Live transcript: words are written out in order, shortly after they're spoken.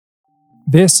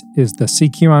This is the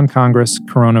CQ on Congress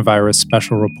Coronavirus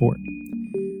Special Report.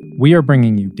 We are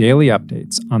bringing you daily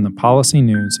updates on the policy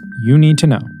news you need to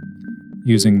know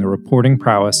using the reporting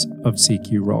prowess of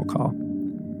CQ Roll Call.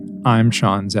 I'm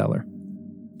Sean Zeller.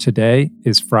 Today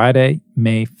is Friday,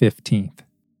 May 15th.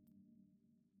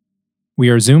 We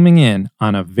are zooming in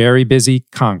on a very busy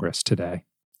Congress today.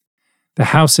 The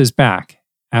House is back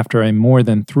after a more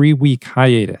than 3-week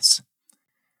hiatus.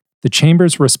 The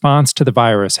chamber's response to the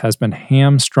virus has been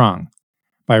hamstrung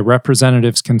by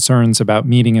representatives' concerns about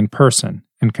meeting in person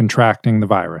and contracting the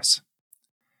virus.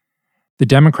 The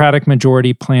Democratic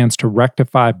majority plans to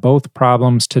rectify both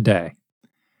problems today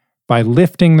by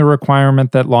lifting the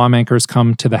requirement that lawmakers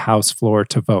come to the House floor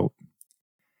to vote,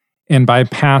 and by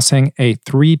passing a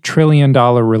 $3 trillion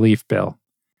relief bill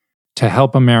to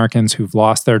help Americans who've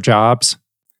lost their jobs,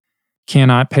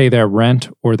 cannot pay their rent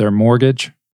or their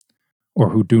mortgage, or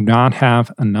who do not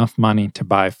have enough money to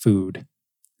buy food.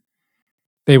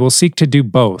 They will seek to do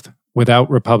both without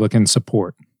Republican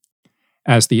support,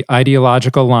 as the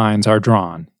ideological lines are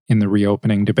drawn in the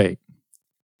reopening debate.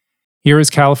 Here is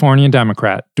California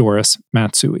Democrat Doris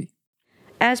Matsui.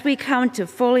 As we come to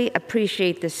fully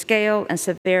appreciate the scale and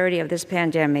severity of this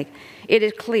pandemic, it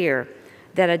is clear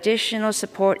that additional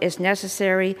support is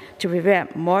necessary to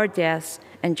prevent more deaths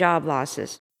and job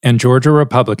losses. And Georgia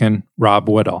Republican Rob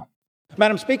Woodall.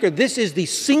 Madam Speaker, this is the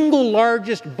single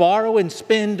largest borrow and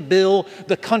spend bill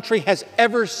the country has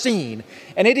ever seen,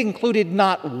 and it included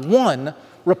not one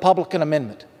Republican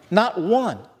amendment. Not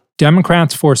one.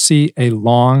 Democrats foresee a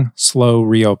long, slow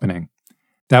reopening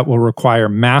that will require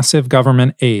massive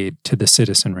government aid to the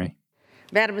citizenry.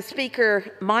 Madam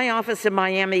Speaker, my office in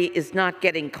Miami is not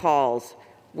getting calls.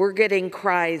 We're getting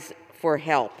cries for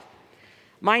help.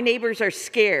 My neighbors are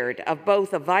scared of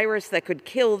both a virus that could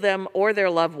kill them or their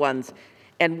loved ones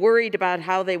and worried about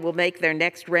how they will make their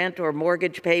next rent or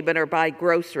mortgage payment or buy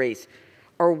groceries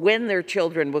or when their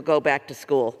children will go back to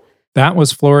school. That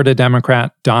was Florida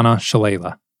Democrat Donna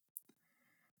Shalala.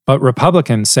 But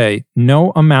Republicans say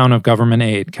no amount of government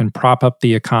aid can prop up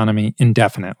the economy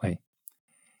indefinitely,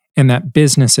 and that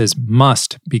businesses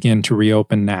must begin to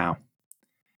reopen now.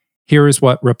 Here is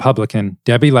what Republican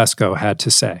Debbie Lesko had to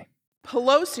say.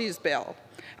 Pelosi's bill,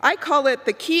 I call it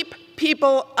the Keep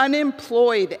People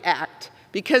Unemployed Act,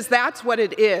 because that's what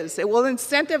it is. It will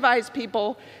incentivize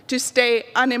people to stay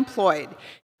unemployed.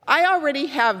 I already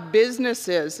have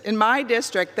businesses in my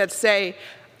district that say,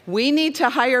 we need to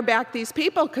hire back these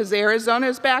people because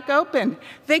Arizona's back open.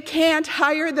 They can't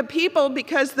hire the people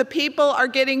because the people are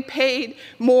getting paid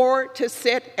more to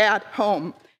sit at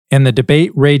home. And the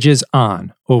debate rages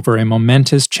on over a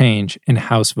momentous change in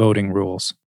House voting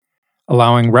rules,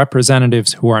 allowing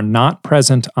representatives who are not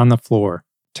present on the floor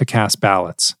to cast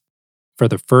ballots for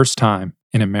the first time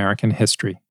in American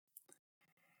history.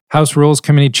 House Rules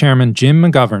Committee Chairman Jim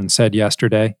McGovern said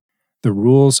yesterday, the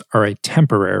rules are a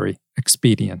temporary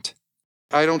expedient.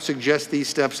 I don't suggest these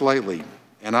steps lightly,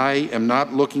 and I am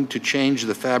not looking to change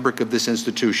the fabric of this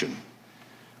institution.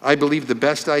 I believe the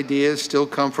best ideas still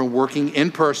come from working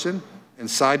in person and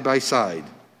side by side,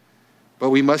 but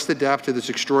we must adapt to this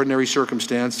extraordinary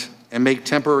circumstance and make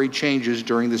temporary changes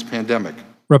during this pandemic.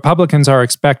 Republicans are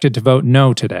expected to vote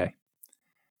no today.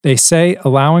 They say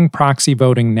allowing proxy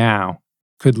voting now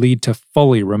could lead to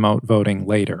fully remote voting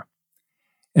later.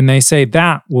 And they say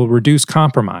that will reduce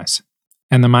compromise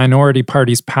and the minority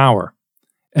party's power,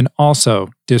 and also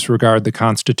disregard the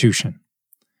Constitution.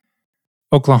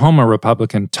 Oklahoma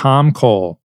Republican Tom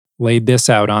Cole laid this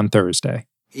out on Thursday.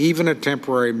 Even a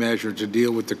temporary measure to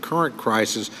deal with the current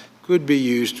crisis could be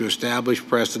used to establish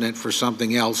precedent for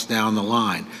something else down the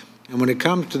line. And when it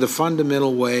comes to the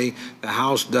fundamental way the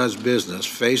House does business,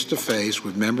 face-to-face,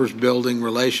 with members building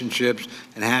relationships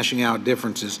and hashing out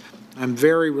differences, I'm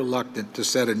very reluctant to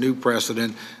set a new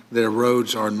precedent that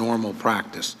erodes our normal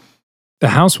practice. The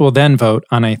House will then vote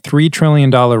on a $3 trillion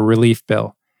relief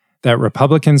bill that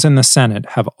Republicans in the Senate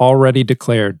have already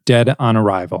declared dead on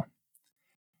arrival.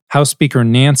 House Speaker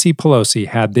Nancy Pelosi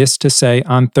had this to say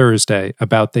on Thursday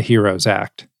about the HEROES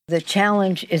Act. The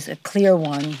challenge is a clear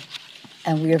one,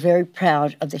 and we are very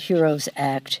proud of the HEROES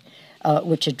Act,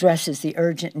 which addresses the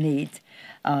urgent needs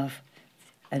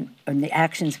and the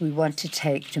actions we want to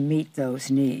take to meet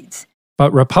those needs.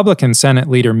 But Republican Senate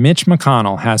Leader Mitch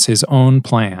McConnell has his own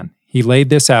plan. He laid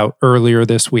this out earlier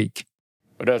this week.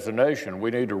 But as a nation,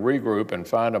 we need to regroup and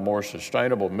find a more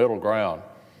sustainable middle ground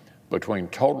between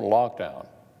total lockdown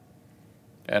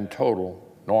and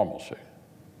total normalcy.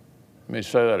 Let me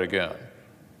say that again.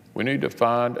 We need to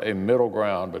find a middle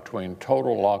ground between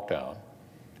total lockdown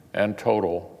and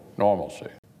total normalcy.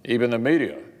 Even the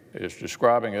media is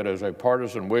describing it as a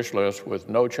partisan wish list with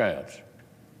no chance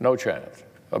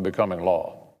of becoming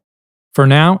law. For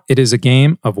now, it is a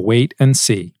game of wait and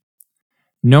see.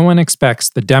 No one expects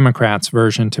the Democrats'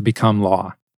 version to become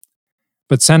law.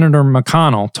 But Senator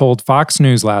McConnell told Fox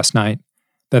News last night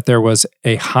that there was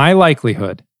a high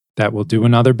likelihood that we'll do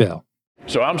another bill.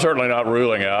 So I'm certainly not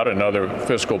ruling out another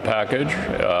fiscal package,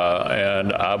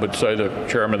 and I would say the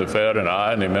chairman of the Fed and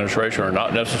I and the administration are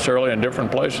not necessarily in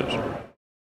different places.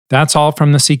 That's all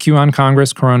from the CQ on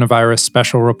Congress Coronavirus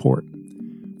Special Report.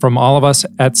 From all of us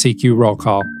at CQ Roll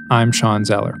Call, I'm Sean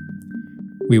Zeller.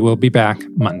 We will be back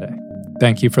Monday.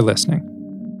 Thank you for listening.